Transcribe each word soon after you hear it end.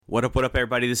What up,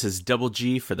 everybody? This is Double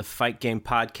G for the Fight Game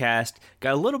Podcast.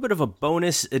 Got a little bit of a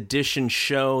bonus edition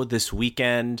show this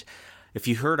weekend. If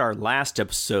you heard our last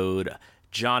episode,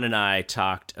 John and I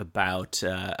talked about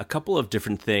a couple of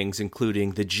different things,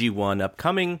 including the G1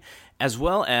 upcoming, as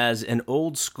well as an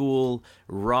old school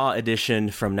Raw edition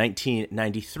from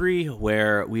 1993,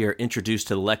 where we are introduced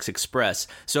to the Lex Express.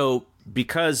 So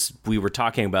because we were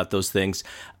talking about those things,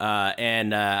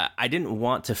 and I didn't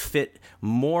want to fit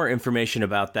more information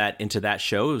about that into that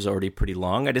show, it was already pretty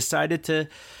long, I decided to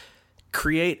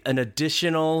create an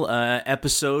additional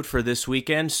episode for this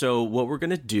weekend. So what we're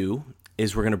going to do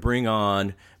is we're going to bring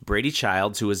on Brady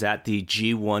Childs, who was at the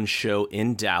G1 show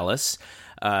in Dallas.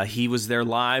 He was there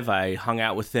live. I hung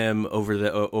out with him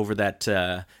over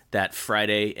that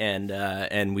Friday,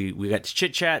 and we got to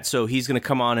chit chat. So he's going to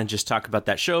come on and just talk about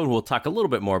that show, and we'll talk a little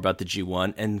bit more about the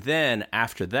G1. And then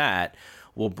after that,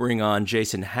 we'll bring on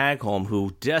Jason Hagholm,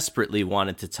 who desperately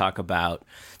wanted to talk about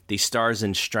the Stars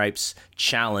and Stripes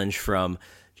challenge from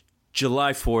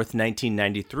July 4th,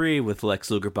 1993, with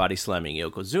Lex Luger body slamming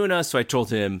Yokozuna. So I told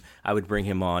him I would bring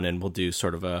him on and we'll do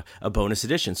sort of a bonus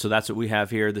edition. So that's what we have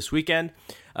here this weekend.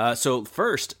 So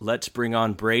first, let's bring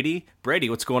on Brady. Brady,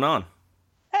 what's going on?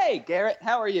 Hey, Garrett.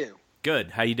 How are you?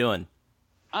 Good. How you doing?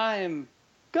 I'm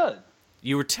good.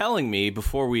 You were telling me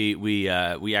before we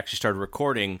actually started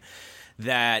recording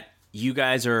that you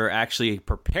guys are actually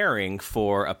preparing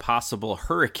for a possible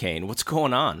hurricane. What's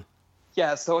going on?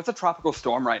 Yeah, so it's a tropical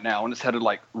storm right now, and it's headed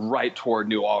right toward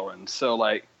New Orleans. So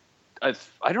I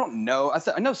don't know.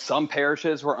 I know some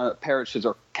parishes were parishes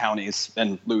or counties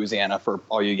in Louisiana for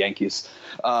all you Yankees.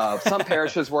 Some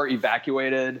parishes were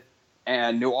evacuated,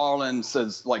 and New Orleans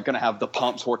is going to have the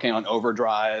pumps working on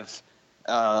overdrive.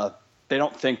 They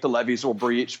don't think the levees will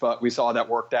breach, but we saw that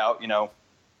worked out,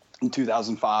 in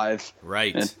 2005.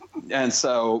 Right. And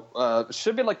so it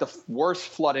should be the worst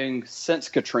flooding since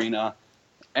Katrina.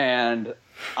 And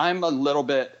I'm a little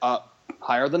bit up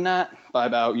higher than that by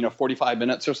about, 45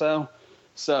 minutes or so.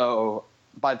 So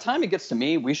by the time it gets to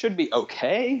me, we should be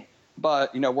okay.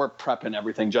 But, we're prepping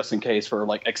everything just in case for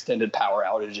extended power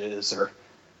outages or,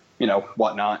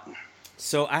 whatnot.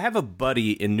 So I have a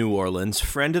buddy in New Orleans,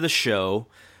 friend of the show,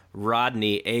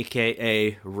 Rodney,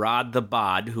 a.k.a. Rod the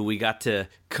Bod, who we got to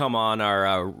come on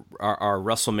our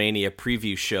WrestleMania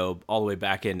preview show all the way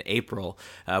back in April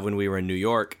when we were in New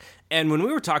York. And when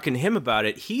we were talking to him about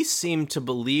it, he seemed to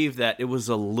believe that it was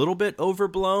a little bit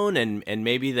overblown and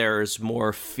maybe there's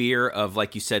more fear of,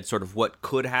 like you said, sort of what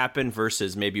could happen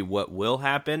versus maybe what will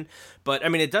happen. But, I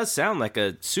mean, it does sound like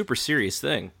a super serious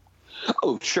thing.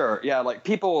 Oh, sure. Yeah,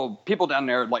 people down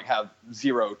there have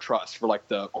zero trust for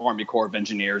the Army Corps of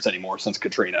Engineers anymore since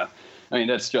Katrina. I mean,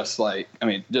 it's just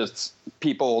just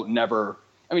people never.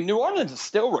 I mean, New Orleans is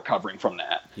still recovering from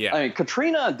that. Yeah. I mean,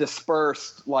 Katrina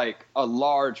dispersed a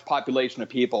large population of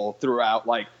people throughout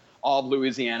all of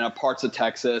Louisiana, parts of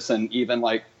Texas, and even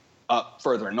up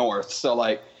further north.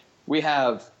 So we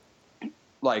have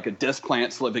disc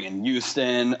plants living in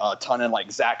Houston, a ton in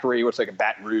Zachary, which is a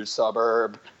Baton Rouge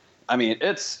suburb. I mean,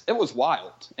 it was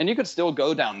wild, and you could still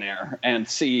go down there and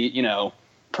see,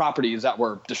 properties that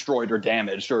were destroyed or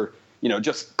damaged, or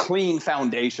just clean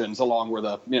foundations along where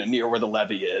the near where the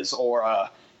levee is, or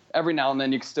every now and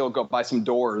then you can still go by some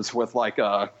doors with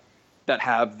that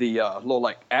have the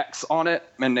little X on it,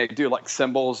 and they do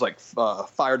symbols,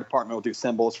 fire department will do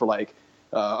symbols for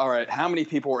all right, how many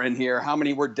people were in here, how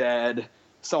many were dead,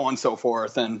 so on and so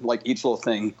forth, and each little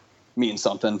thing means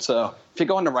something. So if you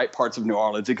go in the right parts of New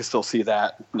Orleans, you can still see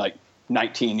that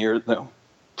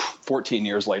 14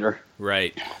 years later.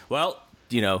 Right. Well,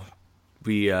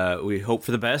 we hope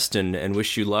for the best and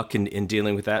wish you luck in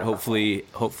dealing with that. Hopefully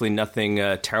nothing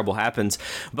terrible happens.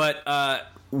 But I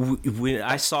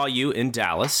saw you in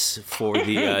Dallas for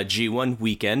the G1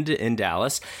 weekend in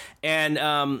Dallas, and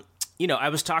I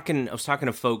was talking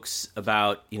to folks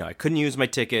about I couldn't use my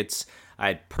tickets. I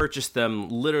had purchased them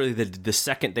literally the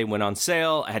second they went on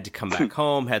sale. I had to come back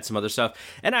home, had some other stuff.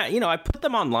 And I put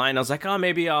them online. I was like,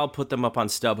 maybe I'll put them up on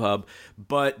StubHub.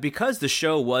 But because the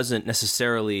show wasn't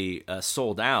necessarily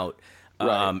sold out,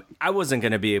 right. I wasn't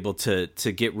going to be able to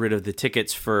get rid of the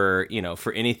tickets for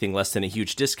anything less than a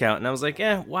huge discount. And I was like,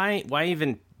 why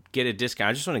even get a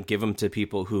discount? I just want to give them to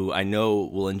people who I know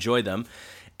will enjoy them.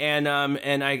 And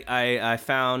I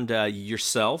found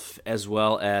yourself as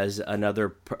well as another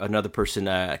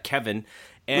person, Kevin,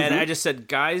 and I just said,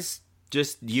 guys,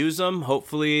 just use them.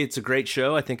 Hopefully, it's a great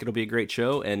show. I think it'll be a great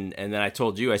show. And then I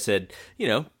told you, I said,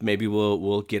 maybe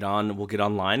we'll get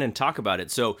online and talk about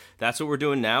it. So that's what we're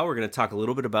doing now. We're going to talk a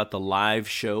little bit about the live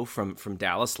show from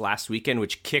Dallas last weekend,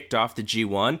 which kicked off the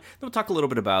G1. Then we'll talk a little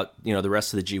bit about the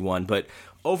rest of the G1, but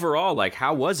overall, like,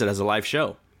 how was it as a live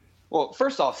show? Well,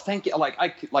 first off, thank you.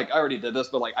 I already did this,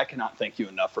 but like I cannot thank you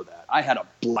enough for that. I had a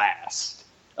blast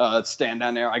stand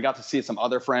down there. I got to see some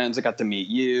other friends. I got to meet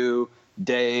you,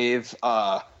 Dave,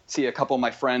 see a couple of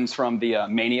my friends from the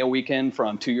Mania weekend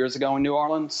from 2 years ago in New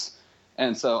Orleans.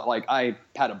 And so like I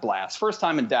had a blast. First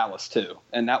time in Dallas too.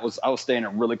 And I was staying in a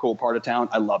really cool part of town.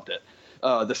 I loved it.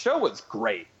 The show was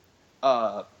great.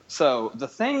 So the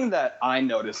thing that I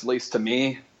noticed, at least to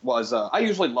me, was I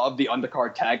usually love the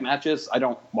undercard tag matches. I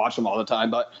don't watch them all the time,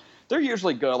 but they're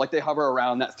usually good. Like they hover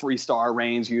around that 3-star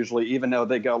range usually, even though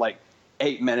they go like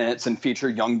 8 minutes and feature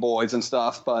young boys and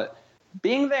stuff. But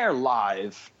being there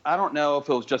live, I don't know if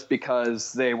it was just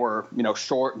because they were,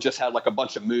 short and just had like a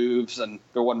bunch of moves and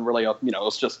there wasn't really it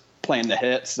was just playing the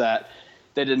hits, that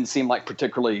they didn't seem like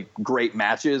particularly great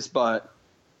matches, but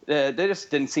they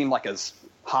just didn't seem like as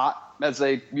hot as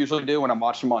they usually do when I'm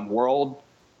watching them on World.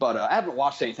 But I haven't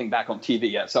watched anything back on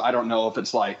TV yet, so I don't know if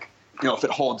it's like, if it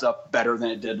holds up better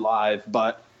than it did live.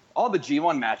 But all the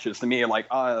G1 matches, to me, like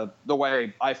the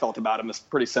way I felt about them is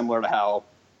pretty similar to how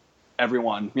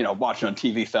everyone, watching on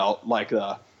TV felt. Like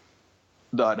I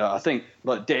think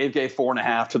Dave gave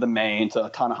 4.5 to the main, to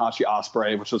Tanahashi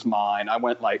Ospreay, which was mine. I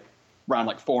went like around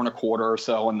like 4.25 or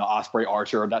so in the Ospreay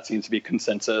Archer. That seems to be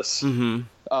consensus. 3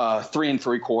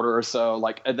 3/4 or so,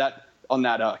 like that. On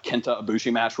that Kenta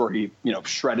Ibushi match where he,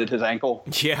 shredded his ankle.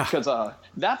 Yeah. Because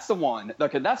that's the one.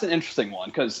 Okay, that's an interesting one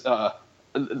because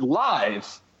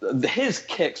live, his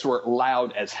kicks were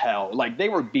loud as hell. Like they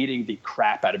were beating the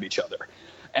crap out of each other,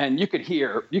 and you could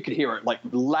hear it like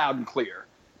loud and clear.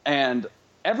 And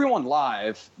everyone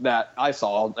live that I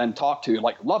saw and talked to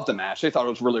like loved the match. They thought it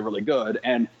was really, really good,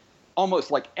 and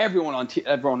almost like everyone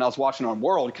else watching on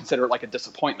World considered it like a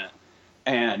disappointment.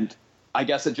 And I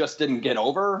guess it just didn't get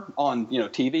over on,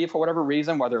 TV for whatever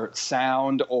reason, whether it's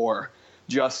sound or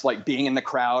just like being in the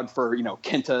crowd for,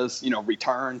 Kenta's,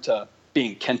 return to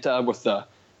being Kenta with the,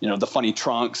 the funny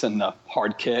trunks and the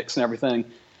hard kicks and everything.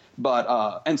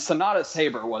 But, and Sonata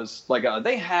Sabre was like,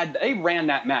 they ran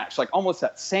that match, like almost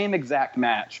that same exact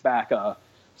match back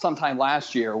sometime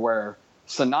last year where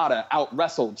Sonata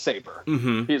out-wrestled Sabre.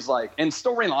 He's like, in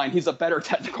storyline, he's a better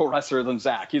technical wrestler than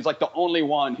Zack. He's like the only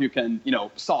one who can,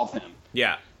 solve him.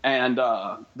 Yeah. And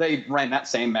they ran that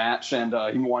same match, and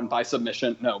he won by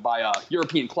submission. No, by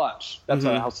European Clutch. That's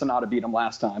how Sonata beat him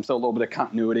last time. So a little bit of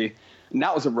continuity. And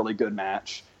that was a really good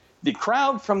match. The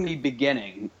crowd from the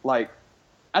beginning, like,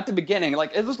 at the beginning,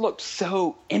 like, it just looked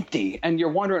so empty. And you're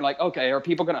wondering, like, okay, are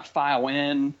people going to file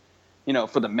in,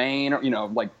 for the main, or,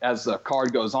 like, as the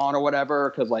card goes on or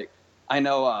whatever? Because, like, I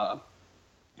know,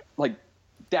 like,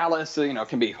 Dallas,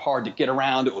 can be hard to get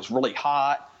around. It was really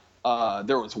hot.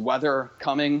 There was weather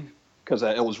coming because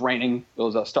it was raining. It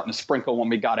was starting to sprinkle when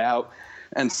we got out.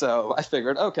 And so I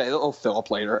figured, okay, it'll fill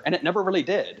up later. And it never really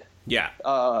did. Yeah.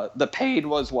 The paid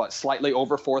was, slightly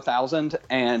over 4,000.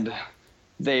 And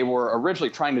they were originally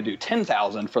trying to do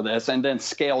 10,000 for this and then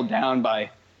scaled down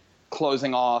by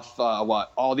closing off,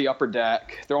 all the upper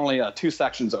deck. There are only 2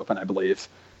 sections open, I believe.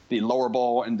 The lower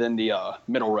bowl and then the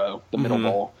middle row, the middle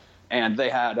bowl. And they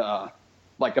had...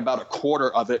 like about a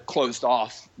quarter of it closed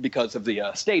off because of the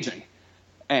staging.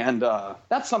 And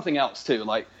that's something else too.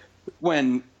 Like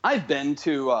when I've been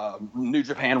to New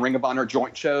Japan Ring of Honor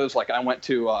joint shows, like I went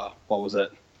to, what was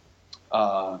it?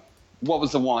 What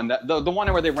was the one that the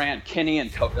one where they ran Kenny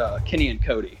and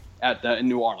Cody in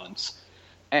New Orleans.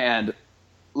 And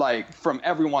like from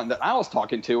everyone that I was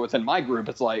talking to within my group,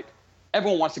 it's like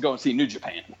everyone wants to go and see New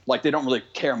Japan. Like they don't really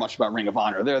care much about Ring of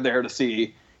Honor. They're there to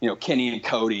see, Kenny and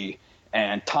Cody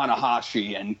and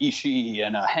Tanahashi and Ishii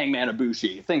and Hangman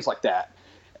Ibushi, things like that.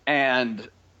 And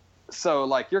so,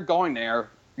 like, you're going there,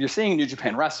 you're seeing New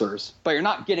Japan wrestlers, but you're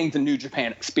not getting the New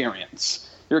Japan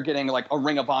experience. You're getting, like, a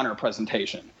Ring of Honor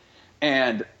presentation.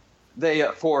 And they,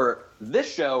 for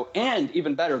this show, and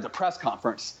even better, the press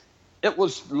conference, it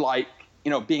was like,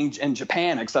 being in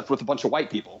Japan, except with a bunch of white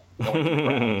people.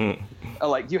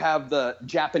 Like you have the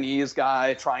Japanese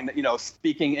guy trying to,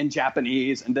 speaking in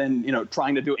Japanese and then,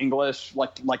 trying to do English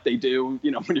like they do,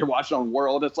 when you're watching on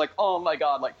World. It's like, oh my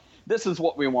God, like this is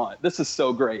what we want. This is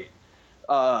so great.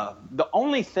 The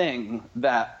only thing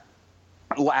that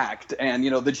lacked, and,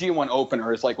 the G1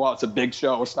 opener is like, well, it's a big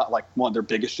show. It's not like one of their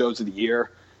biggest shows of the year.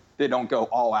 They don't go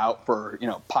all out for,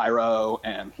 pyro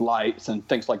and lights and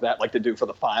things like that, like they do for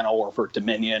the final or for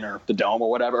Dominion or the Dome or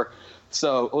whatever.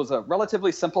 So it was a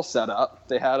relatively simple setup.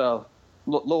 They had a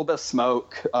little bit of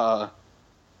smoke. They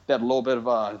had a little bit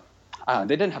of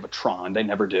they didn't have a Tron. They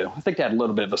never do. I think they had a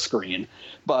little bit of a screen.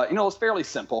 But, it was fairly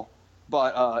simple.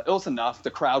 But it was enough.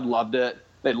 The crowd loved it.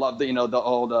 They loved the the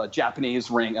old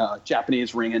Japanese ring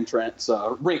entrance,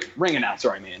 ring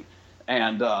announcer, I mean,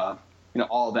 and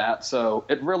all that. So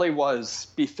it really was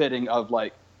befitting of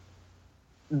like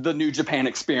the New Japan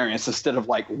experience instead of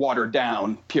like watered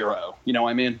down Puro. You know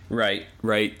what I mean? Right.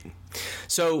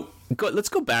 So let's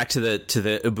go back to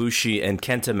the Ibushi and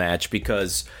Kenta match,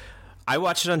 because I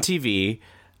watched it on TV.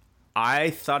 I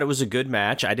thought it was a good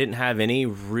match. I didn't have any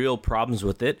real problems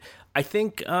with it. I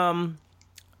think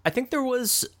there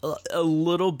was a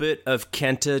little bit of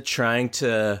Kenta trying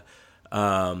to,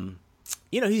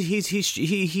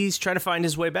 he's trying to find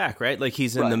his way back, right? Like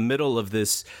he's in the middle of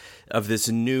this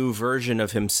new version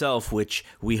of himself, which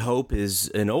we hope is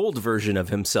an old version of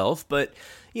himself. But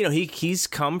he's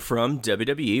come from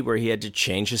WWE, where he had to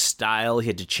change his style. He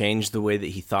had to change the way that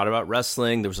he thought about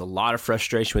wrestling. There was a lot of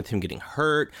frustration with him getting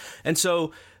hurt. And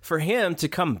so for him to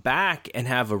come back and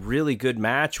have a really good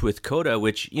match with Kota,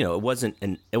 which, it wasn't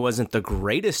the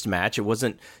greatest match. It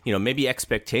wasn't, maybe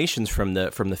expectations from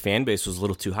the fan base was a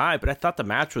little too high, but I thought the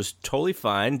match was totally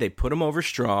fine. They put him over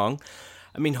strong.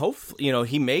 I mean, hopefully,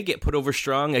 he may get put over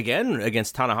strong again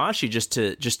against Tanahashi,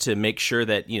 just to make sure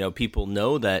that, people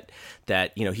know that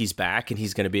he's back and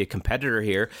he's going to be a competitor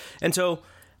here. And so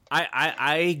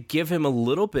I give him a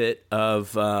little bit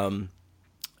of, I'm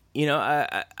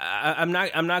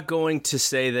not going to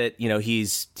say that,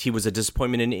 he was a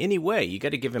disappointment in any way. You got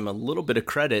to give him a little bit of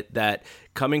credit that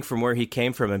coming from where he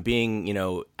came from and being,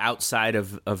 outside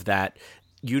of that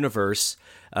universe,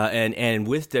 and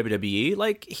with WWE,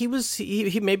 like he was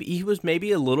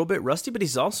maybe a little bit rusty, but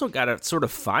he's also got to sort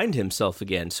of find himself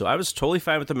again. So I was totally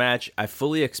fine with the match. I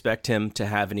fully expect him to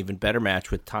have an even better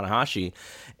match with Tanahashi,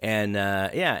 and I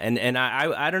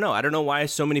don't know. I don't know why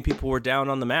so many people were down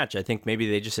on the match. I think maybe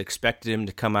they just expected him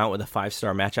to come out with a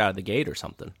 5-star match out of the gate or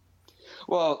something.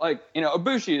 Well,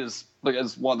 Ibushi is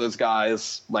one of those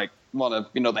guys, like one of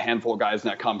the handful of guys in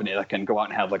that company that can go out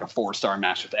and have like a 4-star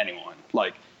match with anyone.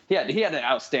 Like he had an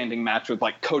outstanding match with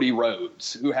like Cody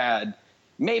Rhodes, who had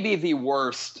maybe the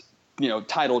worst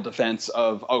title defense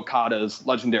of Okada's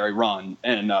legendary run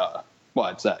in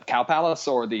what's that, Cow Palace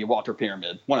or the Walter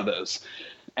Pyramid, one of those.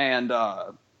 And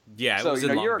so it was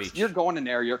in Long Beach. You're going in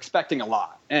there, you're expecting a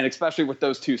lot, and especially with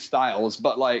those two styles.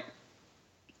 But like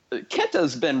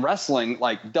Kenta's been wrestling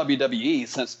like WWE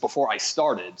since before I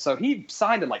started, so he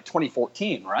signed in like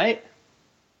 2014, right?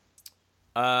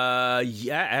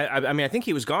 Yeah. I mean, I think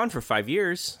he was gone for 5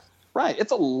 years. Right.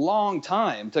 It's a long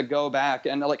time to go back.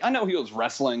 And like, I know he was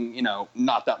wrestling,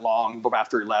 not that long, but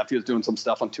after he left, he was doing some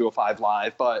stuff on 205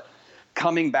 Live, but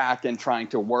coming back and trying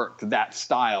to work that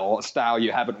style, a style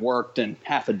you haven't worked in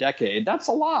half a decade, that's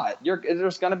a lot.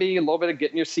 There's going to be a little bit of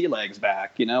getting your sea legs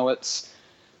back. It's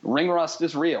ring rust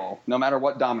is real, no matter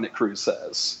what Dominic Cruz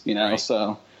says, right.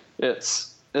 So it's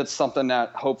something that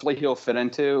hopefully he'll fit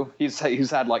into. He's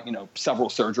had like, several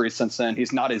surgeries since then.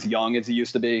 He's not as young as he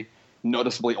used to be,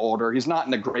 noticeably older. He's not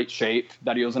in the great shape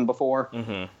that he was in before,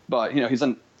 but he's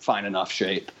in fine enough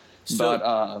shape. So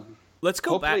but let's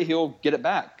go hopefully back. He'll get it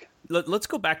back. Let's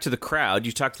go back to the crowd.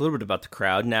 You talked a little bit about the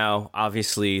crowd. Now,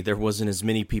 obviously, there wasn't as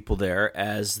many people there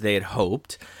as they had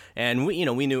hoped. And we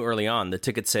knew early on the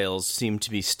ticket sales seemed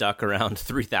to be stuck around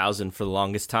 3,000 for the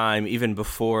longest time, even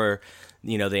before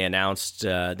they announced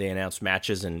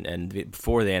matches and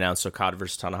before they announced Okada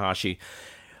versus Tanahashi.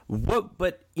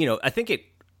 But I think it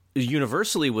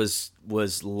universally was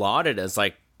lauded as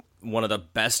like one of the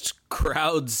best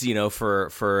crowds,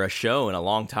 for a show in a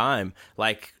long time.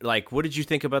 Like what did you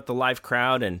think about the live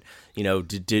crowd? And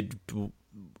did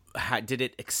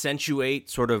it accentuate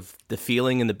sort of the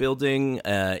feeling in the building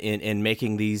in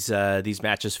making these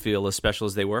matches feel as special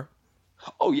as they were?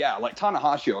 Oh yeah, like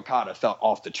Tanahashi Okada felt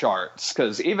off the charts,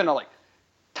 because even like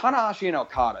Tanahashi and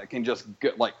Okada can just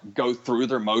go through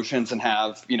their motions and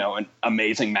have an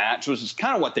amazing match, which is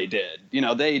kind of what they did.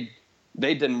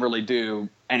 They didn't really do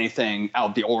anything out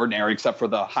of the ordinary except for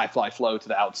the high fly flow to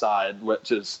the outside,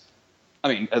 which is,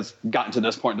 has gotten to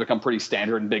this point to become pretty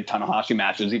standard in big Tanahashi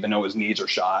matches, even though his knees are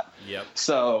shot. Yep.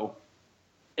 So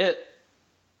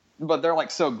but they're like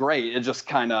so great, it just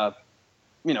kind of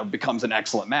becomes an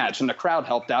excellent match, and the crowd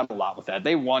helped out a lot with that.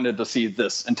 They wanted to see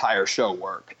this entire show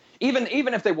work, even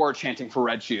if they were chanting for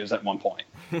Red Shoes at one point.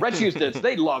 Red Shoes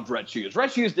they loved Red Shoes.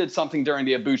 Red Shoes did something during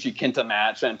the Ibushi Kenta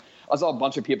match, and I saw a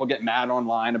bunch of people get mad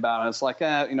online about it. It's like,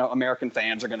 American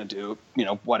fans are going to do,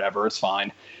 whatever, it's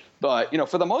fine. But,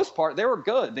 for the most part, they were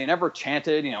good. They never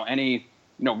chanted, any,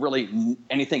 really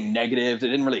anything negative. They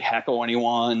didn't really heckle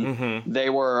anyone. Mm-hmm. They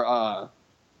were,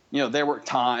 there were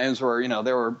times where,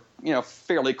 they were,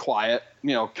 fairly quiet,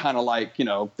 kind of like,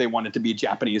 they wanted to be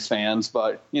Japanese fans,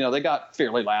 but, they got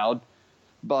fairly loud.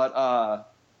 But,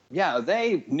 Yeah,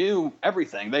 they knew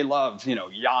everything. They loved,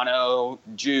 Yano,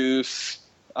 Juice.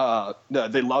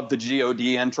 They loved the God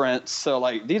entrance. So,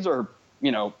 like, these are,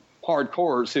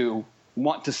 hardcores who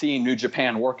want to see New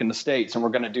Japan work in the States, and we're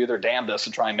going to do their damnedest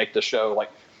to try and make the show, like,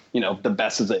 the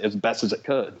best as it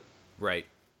could. Right.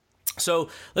 So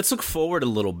let's look forward a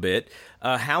little bit.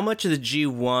 How much of the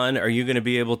G1 are you going to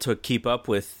be able to keep up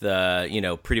with,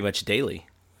 pretty much daily?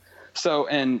 So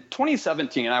in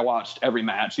 2017, I watched every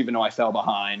match, even though I fell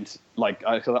behind.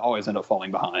 Because I always end up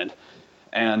falling behind.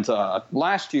 And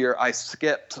last year, I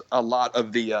skipped a lot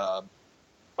of the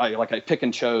I pick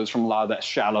and chose from a lot of that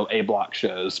shallow A block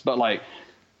shows. But like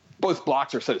both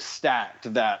blocks are so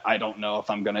stacked that I don't know if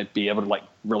I'm going to be able to like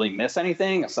really miss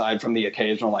anything aside from the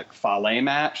occasional like Fale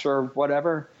match or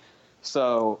whatever.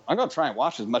 So I'm going to try and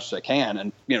watch as much as I can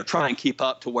and, try and keep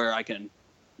up to where I can,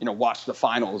 watch the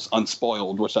finals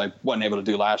unspoiled, which I wasn't able to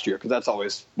do last year because that's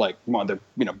always like one of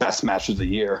the, best matches of the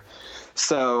year.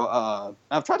 So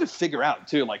I've tried to figure out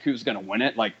too, like who's going to win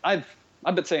it. Like I've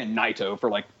been saying Naito for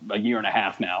like a year and a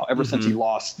half now, ever since he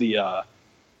lost the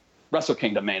Wrestle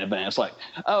Kingdom main event. It's like,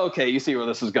 oh, okay, you see where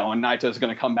this is going. Naito's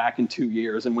going to come back in 2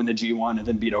 years and win the G1 and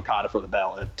then beat Okada for the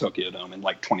belt at Tokyo Dome in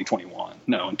like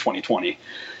 2020.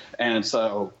 And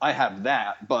so I have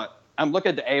that, but I'm looking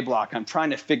at the A block. I'm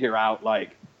trying to figure out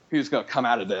like who's going to come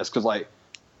out of this because like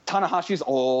Tanahashi's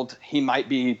old. He might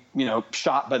be,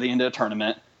 shot by the end of the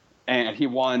tournament, and he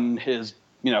won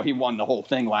the whole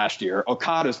thing last year.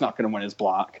 Okada's not going to win his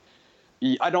block.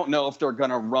 I don't know if they're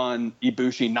going to run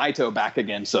Ibushi Naito back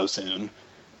again so soon.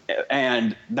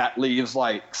 And that leaves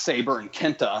like Sabre and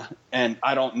Kenta. And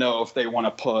I don't know if they want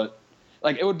to put,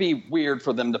 like, it would be weird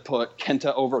for them to put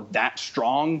Kenta over that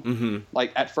strong,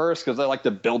 like at first, because they like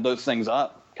to build those things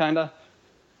up kind of.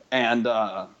 And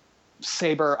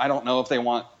Sabre, I don't know if they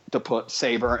want to put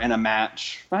Sabre in a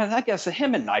match. I guess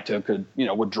him and Naito could,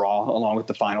 would draw along with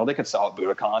the final. They could sell at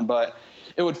Budokan, but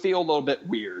it would feel a little bit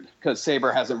weird because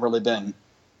Sabre hasn't really been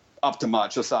up to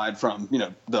much aside from,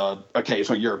 the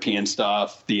occasional European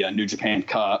stuff, the New Japan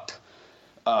Cup.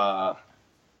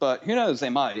 But who knows, they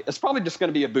might. It's probably just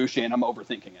going to be Ibushi, and I'm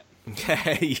overthinking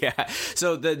it. Yeah.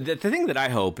 So the thing that I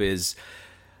hope is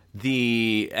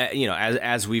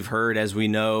as we've heard, as we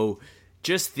know,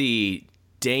 just the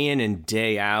day in and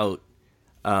day out,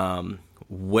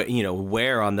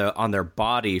 wear on their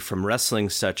body from wrestling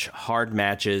such hard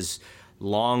matches,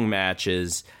 long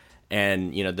matches,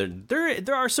 and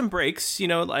there are some breaks.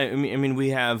 I mean we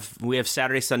have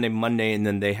Saturday, Sunday, Monday, and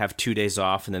then they have 2 days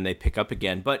off, and then they pick up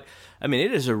again. But I mean,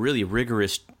 it is a really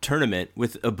rigorous tournament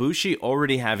with Ibushi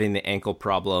already having the ankle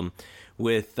problem,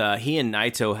 with he and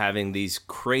Naito having these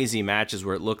crazy matches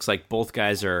where it looks like both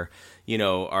guys are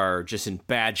just in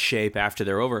bad shape after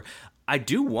they're over. I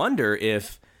do wonder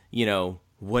if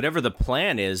whatever the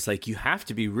plan is, like, you have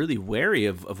to be really wary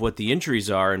of what the injuries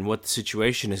are and what the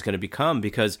situation is going to become,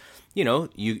 because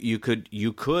you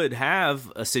could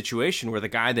have a situation where the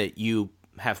guy that you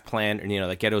have planned,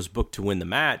 that Geto's booked to win the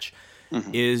match,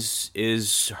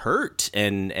 is hurt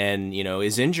and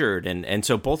is injured, and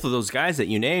so both of those guys that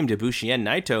you named, Ibushi and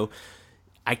Naito,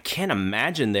 I can't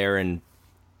imagine they're in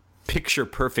picture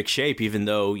perfect shape, even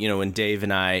though when Dave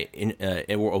and I,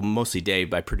 mostly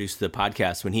Dave, I produced the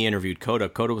podcast, when he interviewed Kota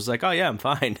was like, oh yeah, I'm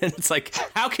fine. And it's like,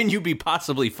 how can you be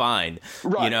possibly fine?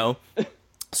 Right.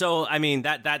 So I mean,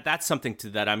 that's something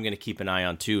that I'm going to keep an eye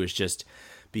on too, is just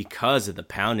because of the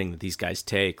pounding that these guys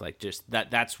take. Like, just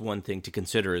that's one thing to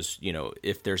consider, is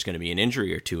if there's going to be an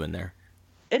injury or two in there.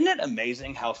 Isn't it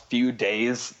amazing how few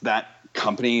days that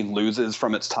company loses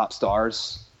from its top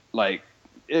stars? Like,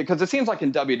 because it seems like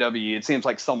in WWE, it seems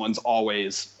like someone's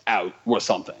always out with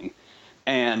something.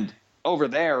 And over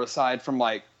there, aside from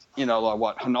like,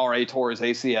 Hanare tore his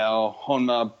ACL,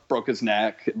 Honma broke his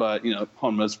neck, but,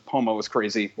 Honma was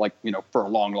crazy, like, for a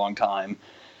long, long time.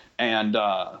 And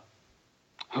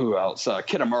who else?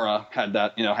 Kitamura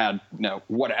had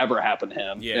whatever happened to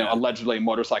him. Yeah. Allegedly a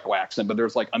motorcycle accident, but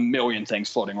there's like a million things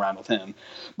floating around with him.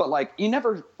 But like,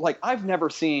 I've never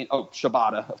seen,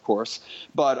 Shibata, of course,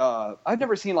 but I've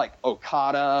never seen like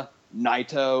Okada,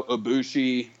 Naito,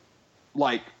 Ibushi,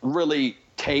 like really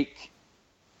take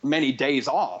many days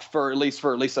off for at least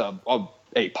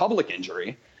a public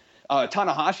injury.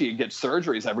 Tanahashi gets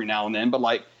surgeries every now and then, but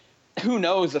like, who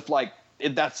knows if like,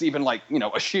 that's even like,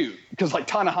 a shoot, because like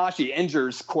Tanahashi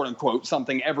injures, quote unquote,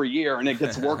 something every year, and it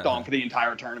gets worked on for the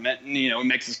entire tournament, and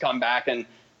makes his comeback, and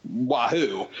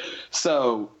wahoo.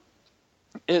 So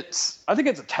I think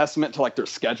it's a testament to like their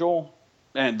schedule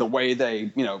and the way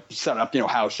they set up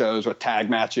house shows with tag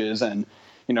matches, and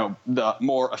the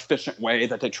more efficient way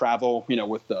that they travel,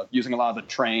 with using a lot of the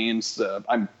trains.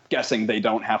 I'm guessing they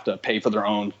don't have to pay for their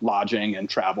own lodging and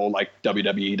travel like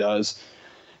WWE does.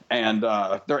 And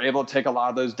they're able to take a lot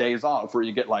of those days off where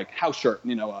you get like house shirt,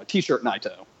 T-shirt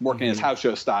Naito working his house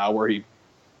show style where he,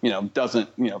 doesn't,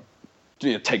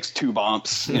 takes 2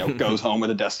 bumps, goes home with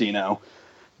a Destino.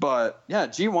 But yeah,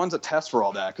 G1's a test for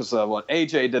all that because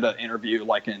AJ did an interview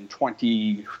like in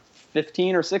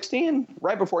 2015 or 16,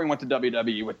 right before he went to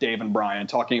WWE with Dave and Bryan,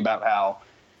 talking about how,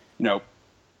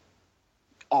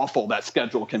 awful that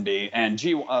schedule can be. And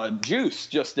Juice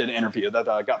just did an interview that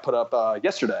got put up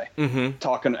yesterday,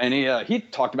 talking, and he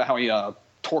talked about how he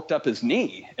torqued up his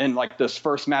knee in like this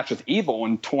first match with Evil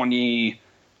in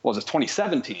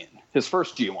 2017, his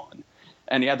first G1,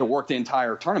 and he had to work the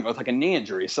entire tournament with like a knee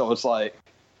injury. So it's like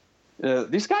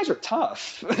these guys are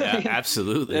tough. Yeah,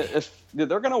 absolutely. If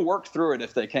they're going to work through it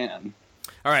if they can.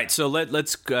 All right, so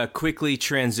let's quickly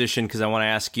transition because I want to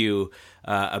ask you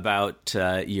about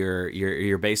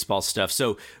your baseball stuff.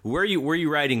 So where are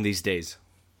you writing these days?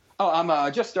 Oh,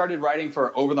 I'm just started writing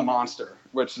for Over the Monster,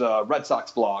 which is a Red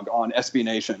Sox blog on SB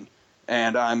Nation,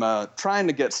 and I'm trying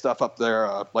to get stuff up there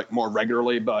like more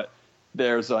regularly. But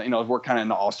there's we're kind of in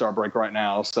the All-Star break right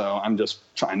now, so I'm just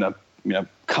trying to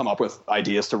come up with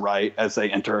ideas to write as they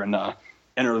enter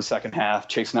the second half,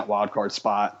 chasing that wild card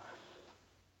spot.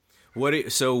 What are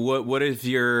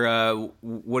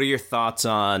your thoughts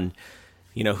on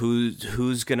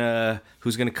who's gonna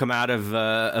come out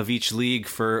of each league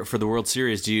for the World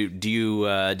Series? Do you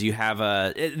have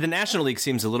the National League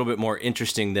seems a little bit more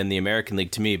interesting than the American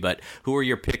League to me, but who are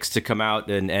your picks to come out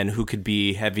and who could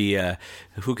be heavy?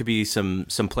 Who could be some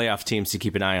playoff teams to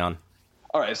keep an eye on?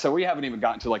 All right, so we haven't even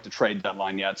gotten to like the trade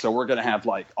deadline yet. So we're going to have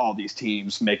like all these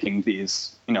teams making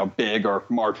these, big or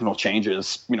marginal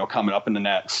changes, coming up in the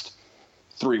next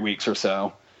 3 weeks or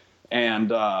so.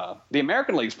 And the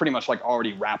American League is pretty much like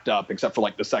already wrapped up except for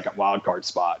like the second wild card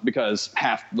spot because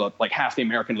half the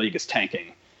American League is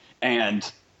tanking. And,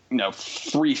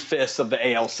 3/5 of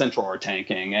the AL Central are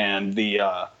tanking. And the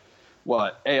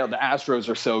Astros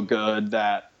are so good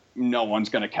that no one's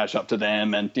going to catch up to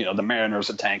them. And, the Mariners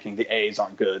are tanking. The A's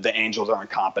aren't good. The Angels aren't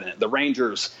competent. The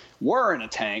Rangers were in a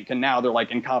tank, and now they're,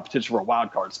 like, in competition for a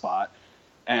wild card spot.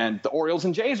 And the Orioles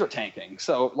and Jays are tanking.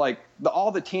 So, like,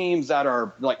 all the teams that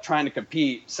are, like, trying to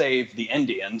compete, save the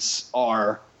Indians,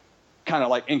 are kind of,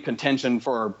 like, in contention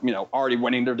for, already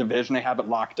winning their division. They have it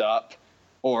locked up.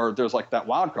 Or there's, like, that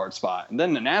wild card spot. And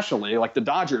then the National League, like, the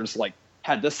Dodgers, like,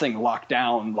 had this thing locked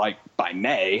down, like, by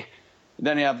May.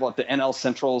 Then you have the NL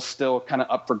Central still kind of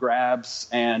up for grabs,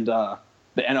 and the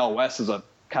NL West is a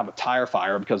kind of a tire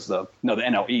fire because the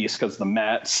NL East, because the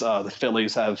Mets, the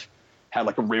Phillies have had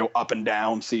like a real up and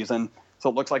down season. So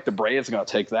it looks like the Braves are going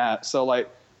to take that. So like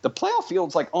the playoff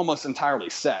field's like almost entirely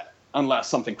set unless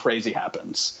something crazy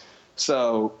happens.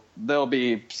 So there'll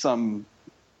be some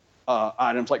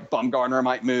items like Bumgarner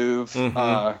might move. There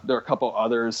are a couple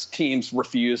others. Teams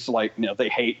refuse to they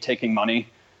hate taking money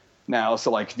now. So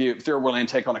like if you're willing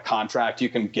to take on a contract, you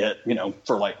can get,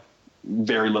 for like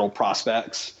very little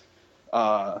prospects.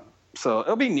 So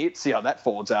it'll be neat to see how that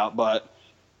folds out. But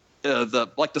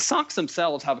the Sox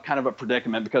themselves have kind of a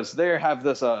predicament because they have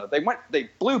this, they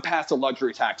blew past the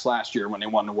luxury tax last year when they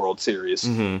won the World Series,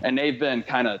 and they've been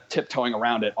kind of tiptoeing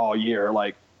around it all year.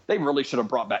 Like they really should have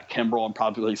brought back Kimbrel and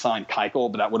probably signed Keuchel,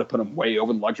 but that would have put them way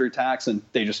over the luxury tax, and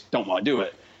they just don't want to do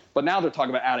it. But now they're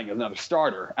talking about adding another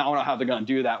starter. I don't know how they're going to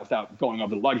do that without going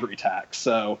over the luxury tax.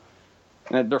 So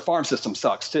and their farm system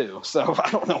sucks too. So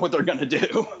I don't know what they're going to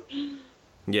do.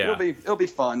 Yeah, it'll be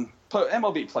fun.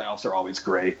 MLB playoffs are always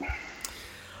great.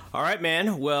 All right,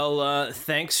 man. Well,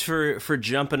 thanks for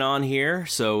jumping on here.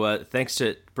 So thanks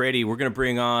to Brady. We're going to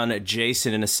bring on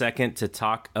Jason in a second to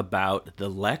talk about the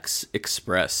Lex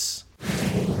Express.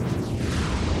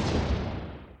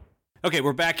 Okay,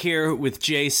 we're back here with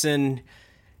Jason.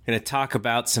 Going to talk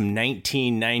about some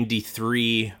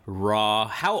 1993 Raw.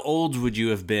 How old would you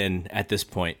have been at this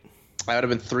point? I would have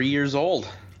been 3 years old.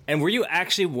 And were you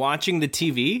actually watching the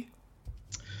TV?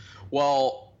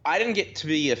 Well, I didn't get to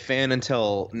be a fan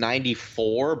until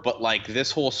 94, but like this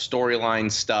whole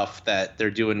storyline stuff that they're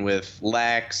doing with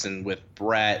Lex and with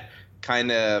Brett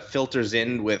kind of filters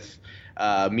in with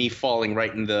me falling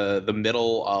right in the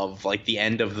middle of like the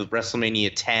end of the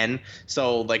WrestleMania 10.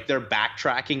 So like their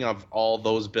backtracking of all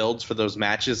those builds for those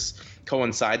matches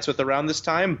coincides with around this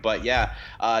time. But yeah,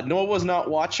 Noah was not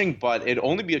watching, but it'd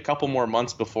only be a couple more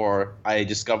months before I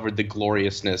discovered the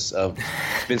gloriousness of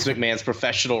Vince McMahon's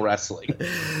professional wrestling.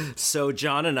 So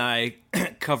John and I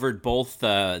covered both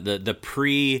the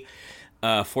pre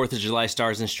 4th of July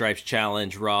Stars and Stripes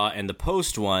Challenge Raw and the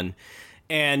post one.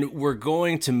 And we're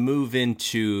going to move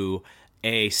into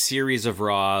a series of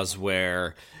Raws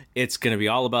where it's going to be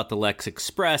all about the Lex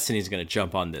Express, and he's going to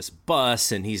jump on this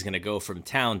bus, and he's going to go from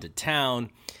town to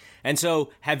town. And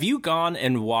so, have you gone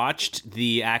and watched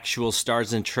the actual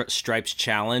Stars and Stripes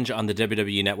challenge on the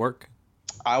WWE Network?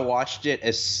 I watched it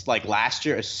as like last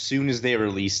year as soon as they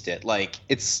released it. Like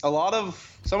some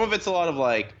of it's a lot of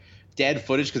like dead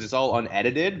footage because it's all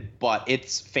unedited, but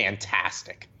it's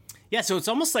fantastic. Yeah, so it's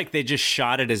almost like they just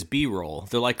shot it as B-roll.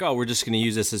 They're like, oh, we're just going to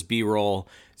use this as B-roll,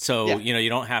 so you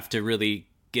don't have to really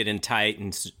get in tight,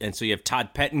 and so you have Todd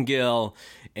Pettengill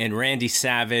and Randy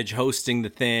Savage hosting the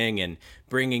thing and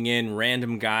bringing in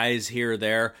random guys here or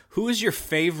there. Who is your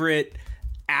favorite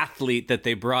athlete that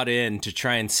they brought in to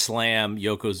try and slam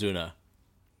Yokozuna?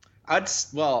 I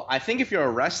think if you're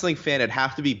a wrestling fan, it'd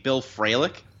have to be Bill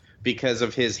Fralick because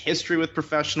of his history with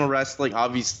professional wrestling.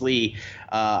 Obviously,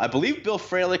 I believe Bill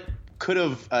Fralick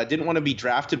didn't want to be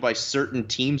drafted by certain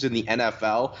teams in the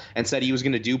NFL and said he was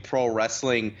going to do pro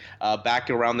wrestling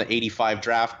back around the 85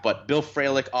 draft. But Bill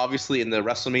Fralick, obviously in the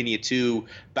WrestleMania 2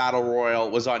 Battle Royal,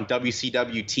 was on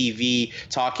WCW TV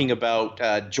talking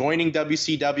about joining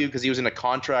WCW because he was in a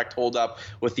contract holdup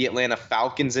with the Atlanta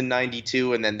Falcons in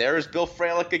 92. And then there's Bill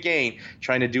Fralick again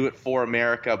trying to do it for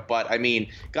America. But, I mean,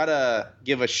 gotta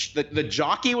give the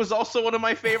jockey was also one of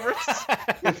my favorites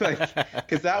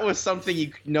because that was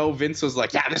something Vince was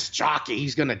like, yeah, this jockey,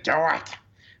 he's going to do it.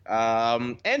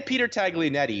 And Peter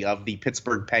Taglianetti of the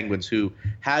Pittsburgh Penguins, who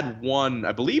had won,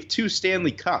 I believe, 2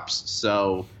 Stanley Cups.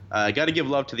 So I got to give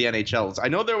love to the NHLs. I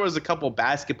know there was a couple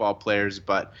basketball players,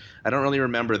 but I don't really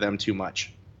remember them too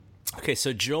much. Okay,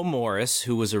 so Joe Morris,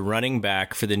 who was a running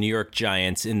back for the New York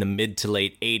Giants in the mid to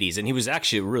late 80s, and he was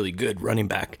actually a really good running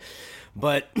back.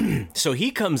 But so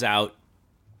he comes out,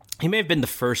 he may have been the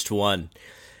first one.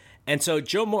 And so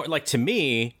Joe Morris, like to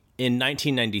me, in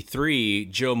 1993,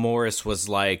 Joe Morris was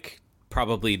like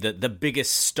probably the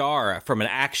biggest star from an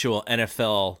actual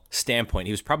NFL standpoint.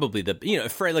 He was probably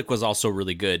Fralick was also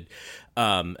really good,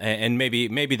 and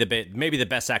maybe the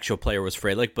best actual player was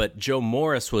Fralick, but Joe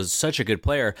Morris was such a good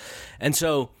player, and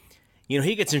so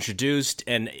he gets introduced,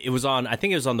 and I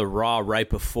think it was on the Raw right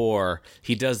before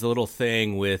he does the little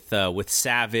thing with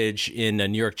Savage in a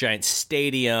New York Giants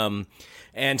stadium.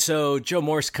 And so Joe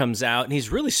Morris comes out, and he's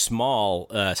really small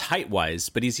height-wise,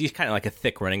 but he's kind of like a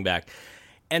thick running back.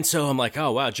 And so I'm like,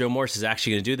 oh, wow, Joe Morris is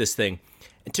actually going to do this thing.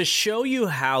 And to show you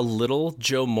how little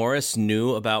Joe Morris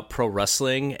knew about pro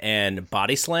wrestling and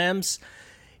body slams,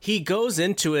 he goes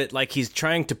into it like he's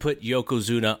trying to put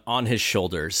Yokozuna on his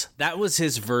shoulders. That was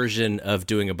his version of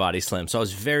doing a body slam. So I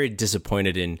was very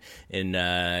disappointed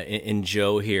in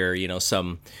Joe here,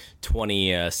 some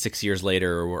 26 years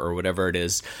later or whatever it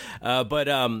is.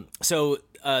 So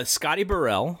Scotty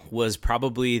Burrell was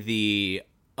probably the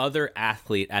other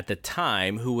athlete at the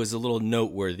time who was a little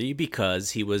noteworthy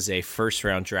because he was a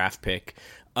first-round draft pick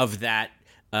of that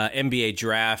NBA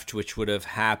draft, which would have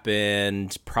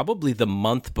happened probably the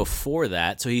month before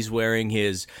that. So he's wearing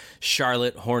his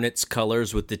Charlotte Hornets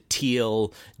colors with the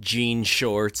teal jean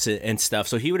shorts and stuff.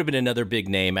 So he would have been another big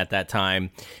name at that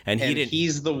time. And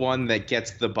he's the one that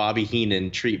gets the Bobby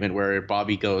Heenan treatment where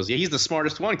Bobby goes, yeah, he's the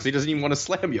smartest one because he doesn't even want to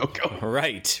slam Yoko.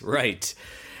 Right.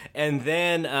 And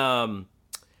then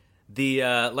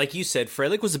like you said,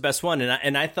 Fralick was the best one.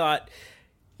 And I thought,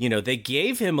 they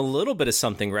gave him a little bit of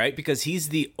something, right? Because he's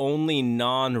the only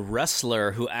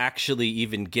non-wrestler who actually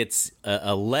even gets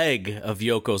a leg of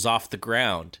Yoko's off the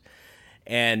ground.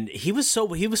 And he was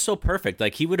so perfect.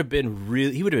 Like he would have been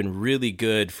really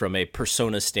good from a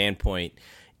persona standpoint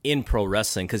in pro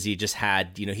wrestling because he just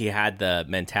had, he had the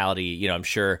mentality, I'm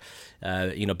sure,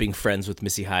 being friends with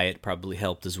Missy Hyatt probably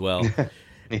helped as well.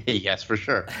 Yes, for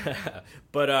sure.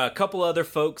 But a couple other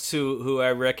folks who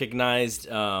I recognized,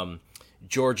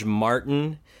 George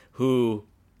Martin, who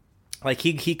like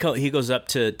he goes up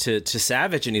to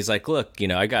Savage and he's like, look,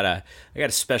 I got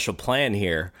a special plan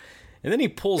here. And then he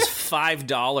pulls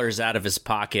 $5 out of his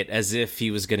pocket as if he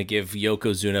was going to give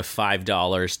Yokozuna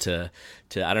 $5 to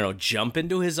I don't know, jump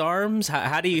into his arms.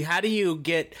 How do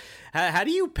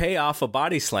you pay off a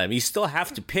body slam? You still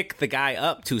have to pick the guy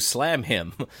up to slam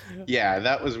him. Yeah,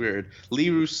 that was weird. Lee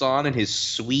Roussan and his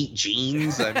sweet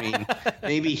jeans. I mean,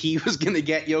 maybe he was going to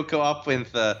get Yoko up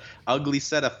with the ugly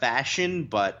set of fashion,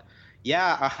 but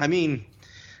yeah, I mean,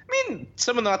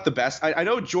 some of not the best. I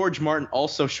know George Martin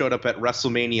also showed up at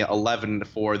WrestleMania 11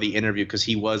 for the interview because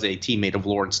he was a teammate of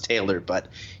Lawrence Taylor, but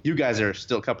you guys are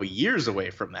still a couple years away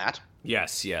from that.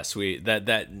 Yes.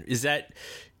 That is that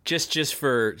just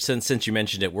for since you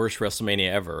mentioned it, worst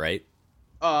WrestleMania ever, right?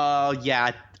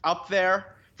 Yeah, up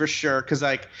there for sure. Because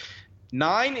like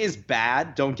 9 is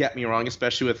bad, don't get me wrong,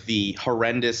 especially with the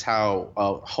horrendous how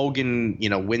Hogan,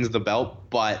 wins the belt.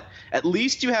 But at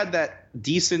least you had that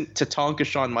decent Tatanka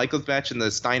Shawn Michaels match and the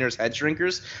Steiner's Head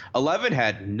Shrinkers. 11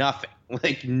 had nothing,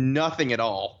 like nothing at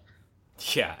all.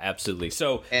 Yeah, absolutely.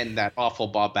 So, and that awful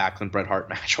Bob Backlund Bret Hart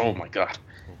match. Oh my God.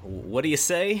 What do you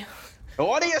say?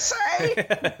 What do you say?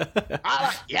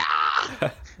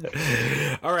 Yeah.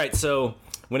 All right. So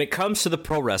when it comes to the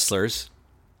pro wrestlers,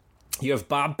 you have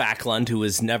Bob Backlund, who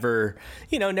was never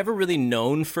really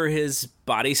known for his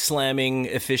body slamming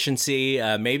efficiency.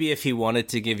 Maybe if he wanted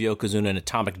to give Yokozuna an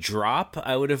atomic drop,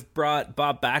 I would have brought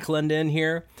Bob Backlund in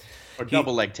here. Or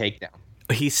double leg takedown.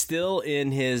 He's still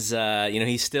in his,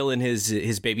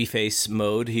 his babyface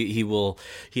mode.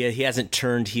 He hasn't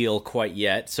turned heel quite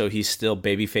yet, so he's still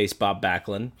babyface Bob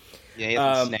Backlund. Yeah, he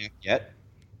hasn't snapped yet.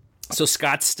 So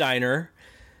Scott Steiner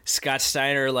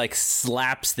like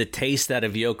slaps the taste out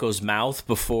of Yoko's mouth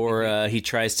before he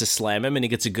tries to slam him, and he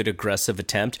gets a good aggressive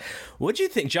attempt. What do you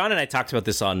think? John and I talked about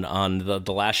this on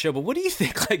the last show, but what do you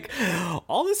think? Like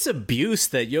all this abuse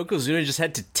that Yokozuna just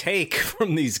had to take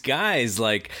from these guys,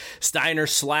 like Steiner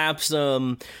slaps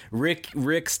him,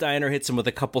 Rick Steiner hits him with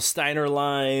a couple Steiner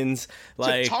lines.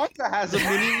 Like Tatanka has a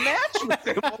mini match with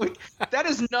him. That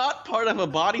is not part of a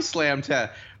body slam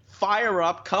to fire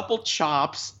up, couple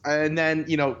chops, and then,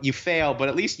 you fail, but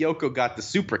at least Yoko got the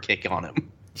super kick on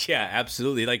him. Yeah,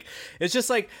 absolutely. Like, it's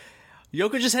just like,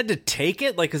 Yoko just had to take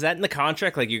it? Like, is that in the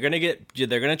contract? Like,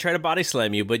 they're gonna try to body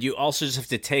slam you, but you also just have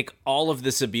to take all of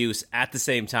this abuse at the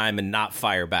same time and not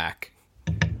fire back.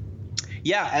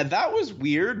 Yeah, and that was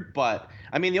weird, but,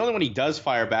 I mean, the only one he does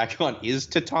fire back on is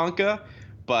Tatanka,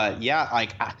 but yeah,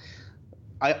 like,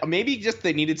 I maybe just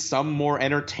they needed some more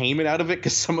entertainment out of it,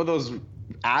 because some of those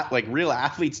real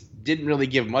athletes didn't really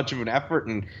give much of an effort,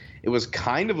 and it was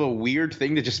kind of a weird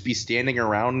thing to just be standing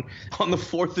around on the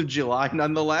 4th of July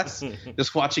nonetheless,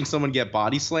 just watching someone get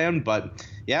body slammed. But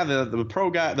yeah,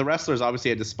 the wrestlers obviously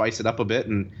had to spice it up a bit,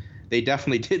 and they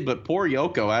definitely did. But poor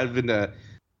Yoko having to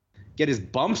get his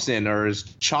bumps in or his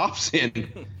chops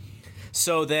in.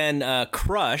 So then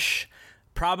Crush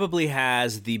probably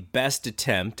has the best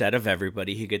attempt out of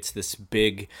everybody. He gets this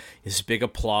big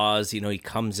applause. He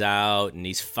comes out and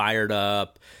he's fired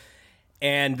up.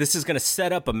 And this is going to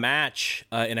set up a match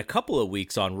in a couple of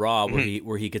weeks on Raw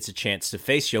where he gets a chance to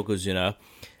face Yokozuna.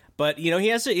 But, he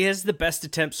has the best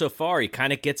attempt so far. He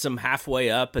kind of gets him halfway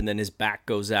up and then his back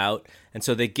goes out. And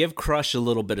so they give Crush a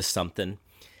little bit of something.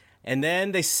 And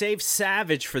then they save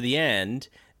Savage for the end.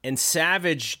 And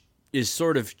Savage is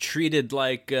sort of treated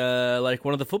like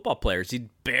one of the football players.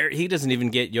 He doesn't even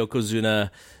get Yokozuna,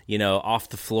 off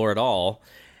the floor at all.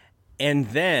 And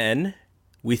then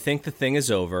we think the thing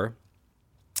is over.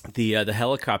 The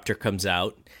helicopter comes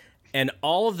out, and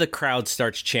all of the crowd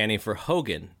starts chanting for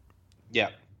Hogan. Yeah.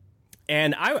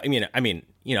 And I mean,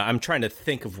 I'm trying to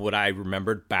think of what I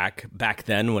remembered back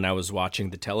then when I was watching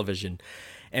the television.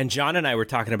 And John and I were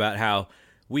talking about how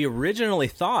we originally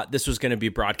thought this was going to be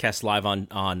broadcast live on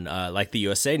like the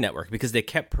USA Network, because they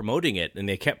kept promoting it.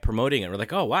 We're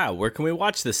like, oh, wow, where can we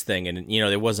watch this thing? And,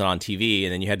 it wasn't on TV,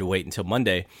 and then you had to wait until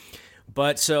Monday.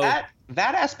 But so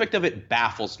that aspect of it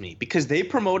baffles me, because they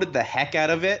promoted the heck out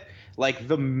of it. Like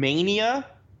the Mania,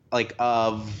 like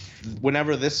of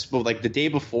whenever this, like the day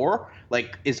before,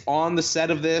 like is on the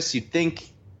set of this. You'd think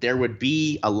there would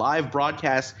be a live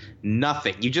broadcast.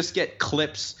 Nothing. You just get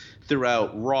clips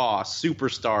throughout Raw,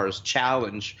 Superstars,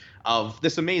 Challenge of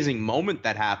this amazing moment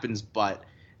that happens. But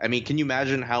I mean, can you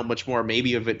imagine how much more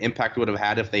maybe of an impact it would have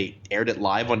had if they aired it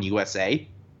live on USA?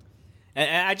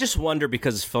 And I just wonder,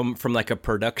 because from like a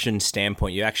production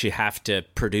standpoint, you actually have to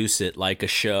produce it like a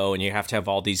show, and you have to have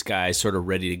all these guys sort of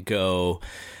ready to go,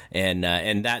 and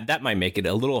that might make it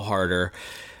a little harder.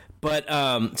 But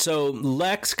so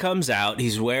Lex comes out.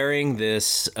 He's wearing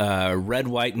this red,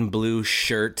 white, and blue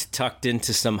shirt tucked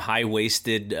into some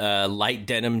high-waisted light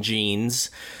denim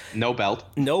jeans. No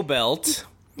belt.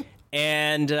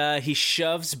 And he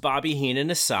shoves Bobby Heenan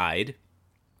aside,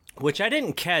 which I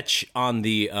didn't catch on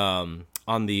the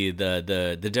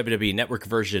WWE Network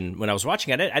version when I was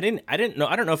watching it. I didn't know.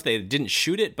 I don't know if they didn't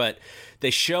shoot it, but they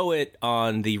show it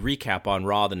on the recap on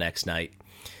Raw the next night.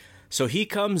 So he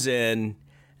comes in,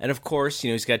 and of course,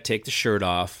 he's got to take the shirt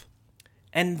off.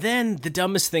 And then the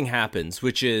dumbest thing happens,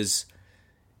 which is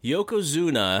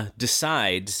Yokozuna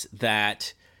decides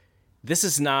that this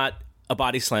is not a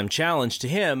body slam challenge to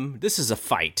him. This is a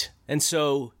fight. And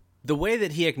so the way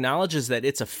that he acknowledges that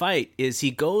it's a fight is he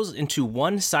goes into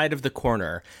one side of the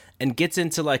corner and gets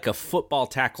into like a football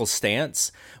tackle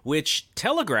stance, which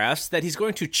telegraphs that he's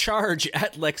going to charge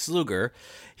at Lex Luger.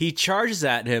 He charges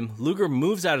at him. Luger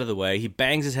moves out of the way. He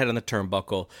bangs his head on the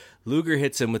turnbuckle. Luger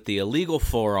hits him with the illegal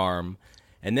forearm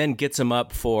and then gets him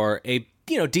up for a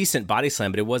decent body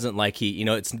slam, but it wasn't like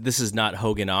this is not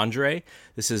Hogan Andre.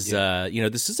 This is,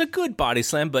 this is a good body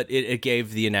slam, but it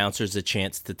gave the announcers a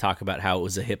chance to talk about how it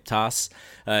was a hip toss,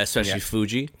 especially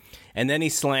Fuji. And then he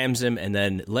slams him, and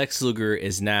then Lex Luger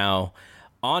is now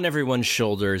on everyone's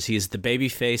shoulders. He's the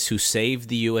babyface who saved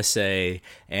the USA,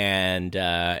 and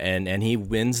he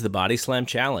wins the body slam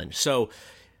challenge. So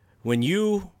when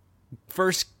you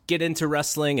first get into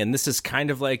wrestling, and this is kind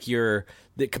of like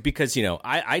because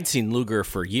I'd seen Luger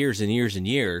for years and years and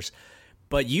years,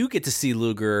 but you get to see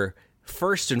Luger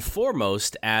first and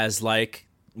foremost as like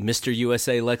Mr.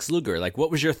 USA Lex Luger. Like,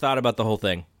 what was your thought about the whole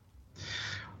thing?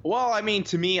 Well, I mean,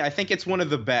 to me, I think it's one of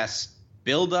the best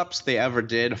build-ups they ever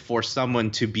did for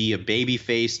someone to be a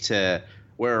babyface, to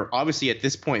where obviously at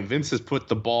this point Vince has put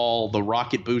the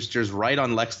rocket boosters right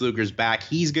on Lex Luger's back.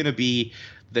 He's going to be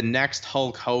the next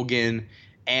Hulk Hogan.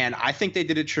 And I think they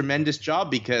did a tremendous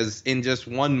job, because in just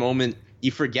one moment,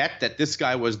 you forget that this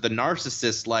guy was the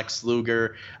narcissist Lex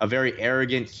Luger, a very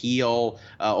arrogant heel,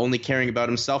 only caring about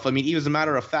himself. I mean, even as a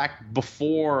matter of fact,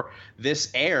 before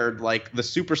this aired, like the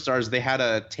Superstars, they had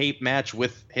a tape match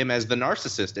with him as the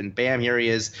narcissist. And bam, here he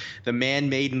is, the man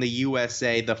made in the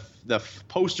USA, the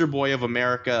poster boy of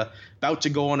America, about to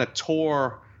go on a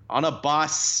tour on a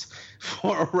bus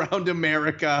around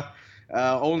America.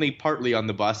 Only partly on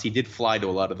the bus. He did fly to a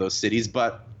lot of those cities.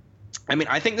 But, I mean,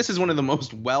 I think this is one of the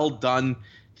most well-done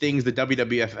things the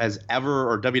WWE has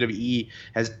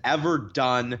ever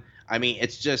done. I mean,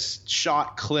 it's just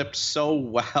clipped so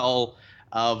well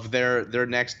of their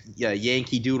next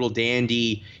Yankee Doodle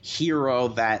Dandy hero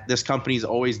that this company's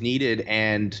always needed.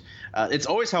 And it's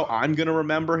always how I'm going to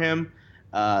remember him.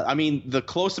 I mean, the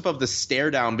close-up of the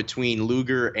stare-down between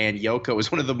Luger and Yoko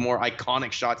is one of the more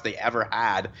iconic shots they ever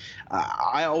had.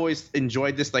 I always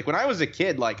enjoyed this. Like, when I was a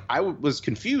kid, like, I was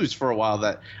confused for a while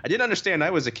that I didn't understand I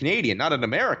was a Canadian, not an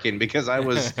American, because I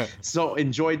was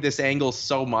enjoyed this angle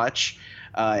so much.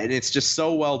 And it's just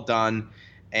so well done.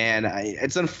 And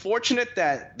it's unfortunate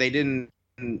that they didn't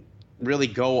really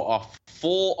go off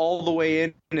all the way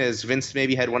in, as Vince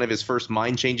maybe had one of his first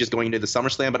mind changes going into the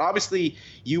SummerSlam. But obviously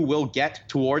you will get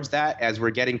towards that as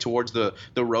we're getting towards the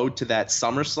road to that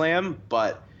SummerSlam.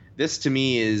 But this to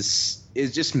me is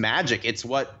just magic. It's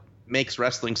what makes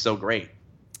wrestling so great.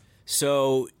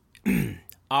 So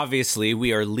obviously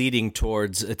we are leading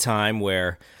towards a time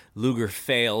where Luger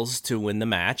fails to win the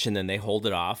match, and then they hold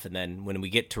it off. And then when we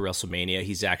get to WrestleMania,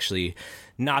 he's actually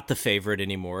not the favorite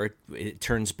anymore. It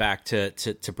turns back to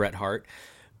Bret Hart.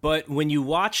 But when you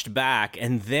watched back,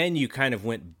 and then you kind of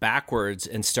went backwards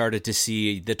and started to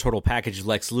see the total package of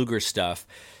Lex Luger stuff,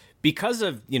 because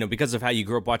of how you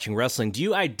grew up watching wrestling, do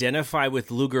you identify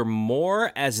with Luger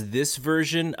more as this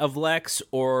version of Lex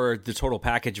or the total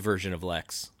package version of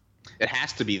Lex? It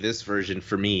has to be this version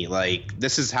for me. Like,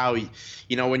 this is how,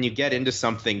 when you get into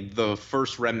something, the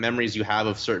first memories you have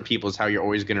of certain people is how you're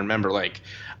always going to remember. Like,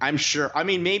 I'm sure, I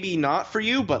mean, maybe not for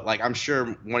you, but like, I'm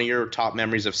sure one of your top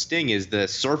memories of Sting is the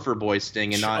Surfer Boy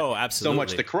Sting, and not so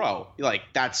much the Crow. Like,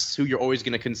 that's who you're always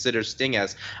going to consider Sting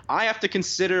as. I have to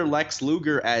consider Lex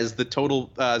Luger as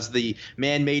the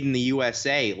man made in the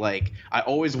USA. Like, I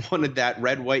always wanted that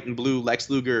red, white, and blue Lex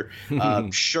Luger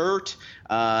shirt.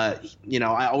 I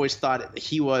always thought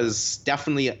he was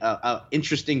definitely a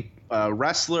interesting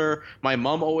wrestler. My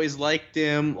mom always liked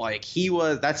him. Like,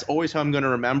 that's always how I'm going to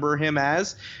remember him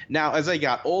as. Now, as I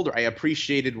got older, I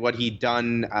appreciated what he'd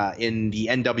done in the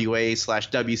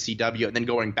NWA/WCW, and then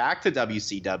going back to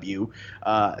WCW,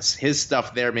 his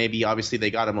stuff there, maybe obviously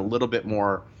they got him a little bit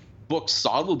more booked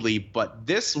solidly, but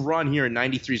this run here in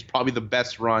 93 is probably the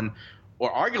best run,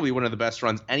 or arguably one of the best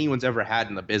runs anyone's ever had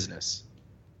in the business.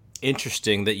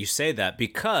 Interesting that you say that,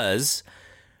 because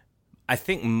I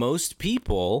think most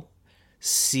people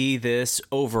see this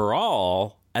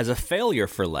overall as a failure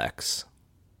for Lex.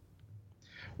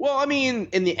 Well, I mean,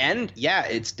 in the end, yeah,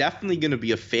 it's definitely going to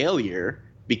be a failure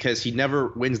because he never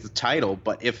wins the title.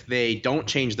 But if they don't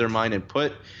change their mind and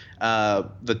put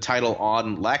the title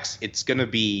on Lex, it's going to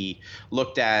be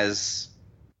looked as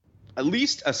at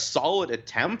least a solid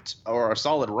attempt or a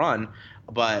solid run.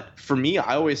 But for me,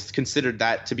 I always considered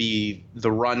that to be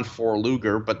the run for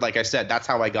Luger. But like I said, that's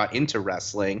how I got into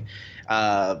wrestling.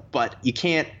 But you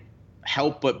can't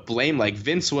help but blame, like,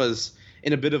 Vince was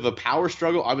in a bit of a power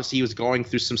struggle. Obviously, he was going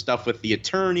through some stuff with the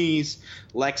attorneys.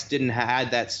 Lex didn't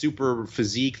have that super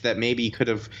physique that maybe could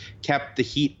have kept the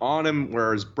heat on him,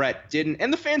 whereas Bret didn't.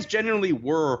 And the fans generally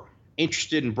were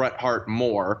interested in Bret Hart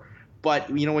more.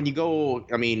 But, when you go,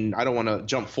 I mean, I don't want to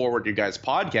jump forward your guys'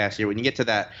 podcast here. When you get to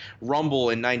that Rumble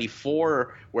in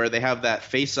 94 where they have that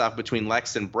face-off between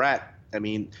Lex and Bret, I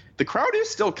mean, the crowd is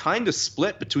still kind of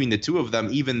split between the two of them,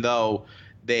 even though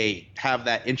they have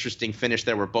that interesting finish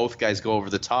there where both guys go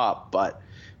over the top. But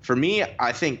for me,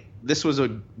 I think this was a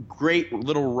great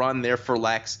little run there for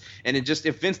Lex. And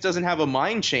if Vince doesn't have a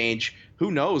mind change, who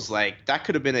knows? Like, that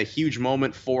could have been a huge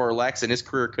moment for Lex, and his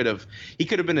career could have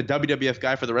been a WWF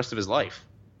guy for the rest of his life.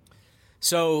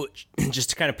 So, just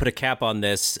to kind of put a cap on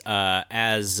this,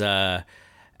 as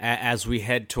we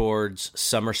head towards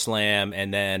SummerSlam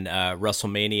and then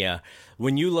WrestleMania,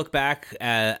 when you look back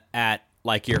at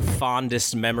like your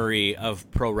fondest memory of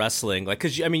pro wrestling, like,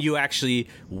 because I mean, you actually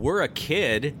were a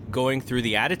kid going through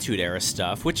the Attitude Era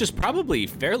stuff, which is probably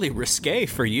fairly risque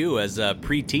for you as a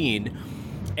preteen.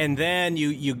 And then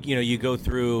you go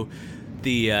through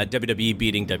the WWE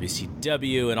beating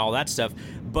WCW and all that stuff.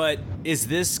 But is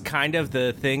this kind of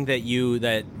the thing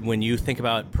that when you think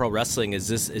about pro wrestling, is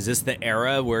this the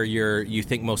era where you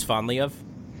think most fondly of?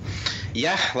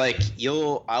 Yeah, like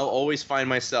I'll always find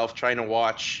myself trying to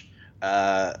watch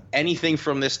anything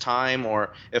from this time,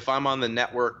 or if I'm on the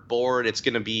network board, it's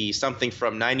going to be something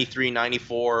from 93,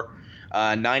 94.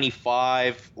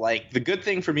 95. Like, the good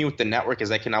thing for me with the network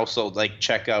is I can also like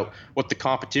check out what the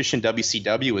competition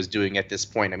WCW was doing at this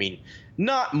point. I mean,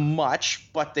 not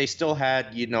much, but they still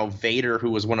had, Vader,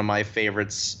 who was one of my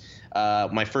favorites,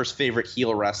 my first favorite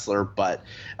heel wrestler. But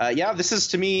yeah, this is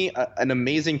to me an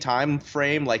amazing time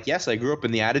frame. Like, yes, I grew up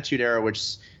in the Attitude Era,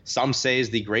 which some say is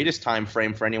the greatest time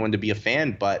frame for anyone to be a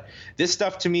fan. But this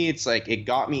stuff to me, it's like, it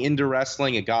got me into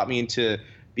wrestling. It got me into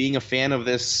being a fan of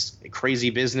this crazy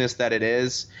business that it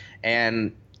is.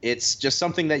 And it's just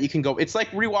something that you can go, it's like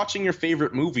rewatching your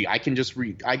favorite movie. I can just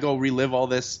I go relive all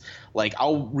this. Like,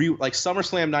 like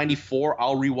SummerSlam 94,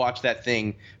 I'll rewatch that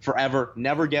thing forever,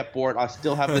 never get bored. I'll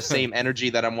still have the same energy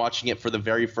that I'm watching it for the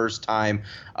very first time.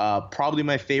 Probably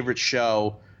my favorite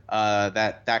show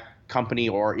that company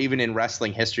or even in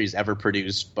wrestling history has ever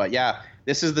produced. But yeah,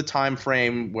 this is the time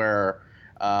frame where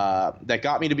that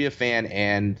got me to be a fan,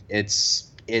 and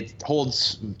it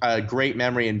holds a great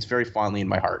memory, and it's very fondly in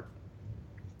my heart.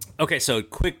 Okay, so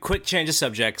quick change of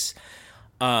subjects.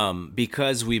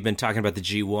 Because we've been talking about the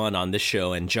G1 on this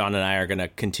show, and John and I are going to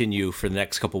continue for the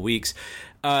next couple weeks.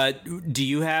 Do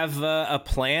you have a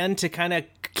plan to kind of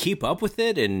keep up with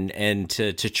it and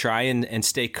to try and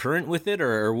stay current with it,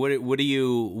 or what are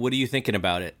you thinking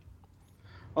about it?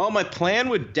 Oh, my plan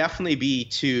would definitely be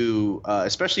to,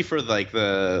 especially for like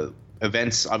the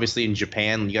events, obviously in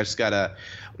Japan, you guys gotta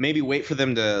maybe wait for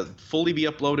them to fully be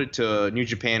uploaded to New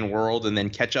Japan World and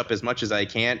then catch up as much as I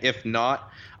can. If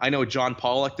not, I know John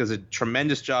Pollock does a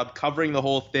tremendous job covering the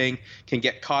whole thing, can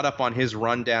get caught up on his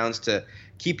rundowns to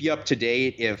keep you up to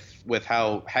date with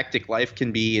how hectic life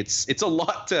can be. It's a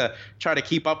lot to try to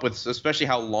keep up with, especially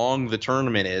how long the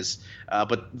tournament is.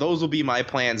 But those will be my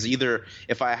plans. Either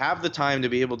if I have the time to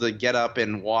be able to get up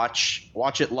and watch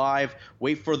it live,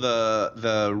 wait for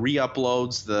the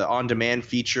re-uploads, the on-demand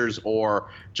features,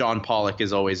 or John Pollock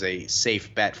is always a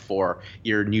safe bet for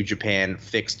your New Japan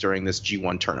fix during this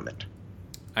G1 tournament.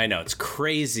 I know, it's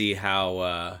crazy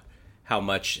how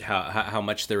much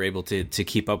they're able to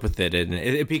keep up with it, and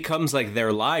it becomes like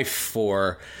their life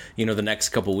for the next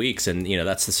couple weeks, and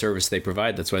that's the service they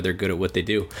provide. That's why they're good at what they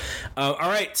do. All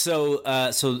right, so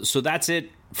that's it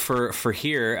for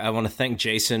here. I want to thank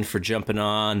Jason for jumping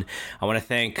on. I want to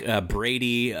thank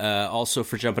Brady also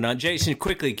for jumping on. Jason,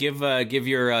 quickly give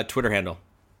your Twitter handle.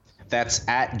 That's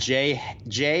at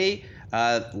J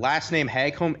last name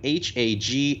Hagholm,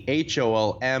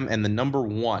 HAGHOLM, and the number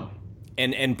 1.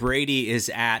 And Brady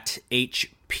is at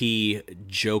HP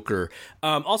Joker.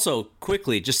 Also,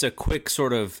 quickly, just a quick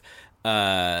sort of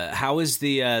how is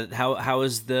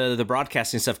the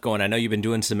broadcasting stuff going? I know you've been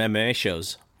doing some MMA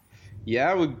shows.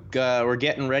 Yeah, we're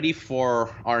getting ready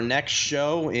for our next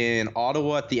show in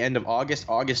Ottawa at the end of August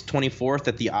 24th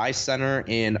at the Eye Center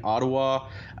in Ottawa.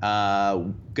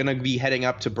 Gonna be heading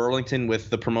up to Burlington with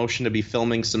the promotion to be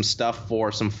filming some stuff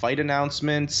for some fight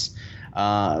announcements.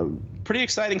 Pretty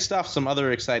exciting stuff. Some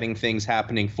other exciting things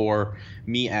happening for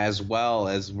me as well,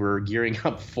 as we're gearing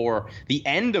up for the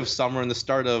end of summer and the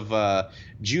start of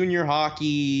junior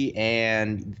hockey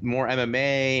and more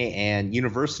MMA and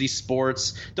university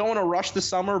sports. Don't want to rush the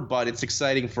summer, but it's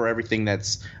exciting for everything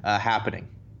that's happening.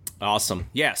 Awesome.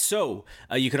 Yeah, so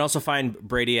you can also find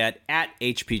Brady at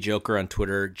HP Joker on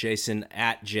Twitter, Jason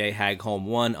at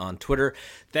JHagholm1 on Twitter.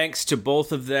 Thanks to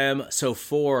both of them. So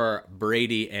for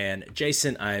Brady and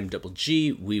Jason, I'm Double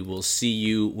G. We will see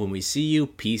you when we see you.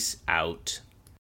 Peace out.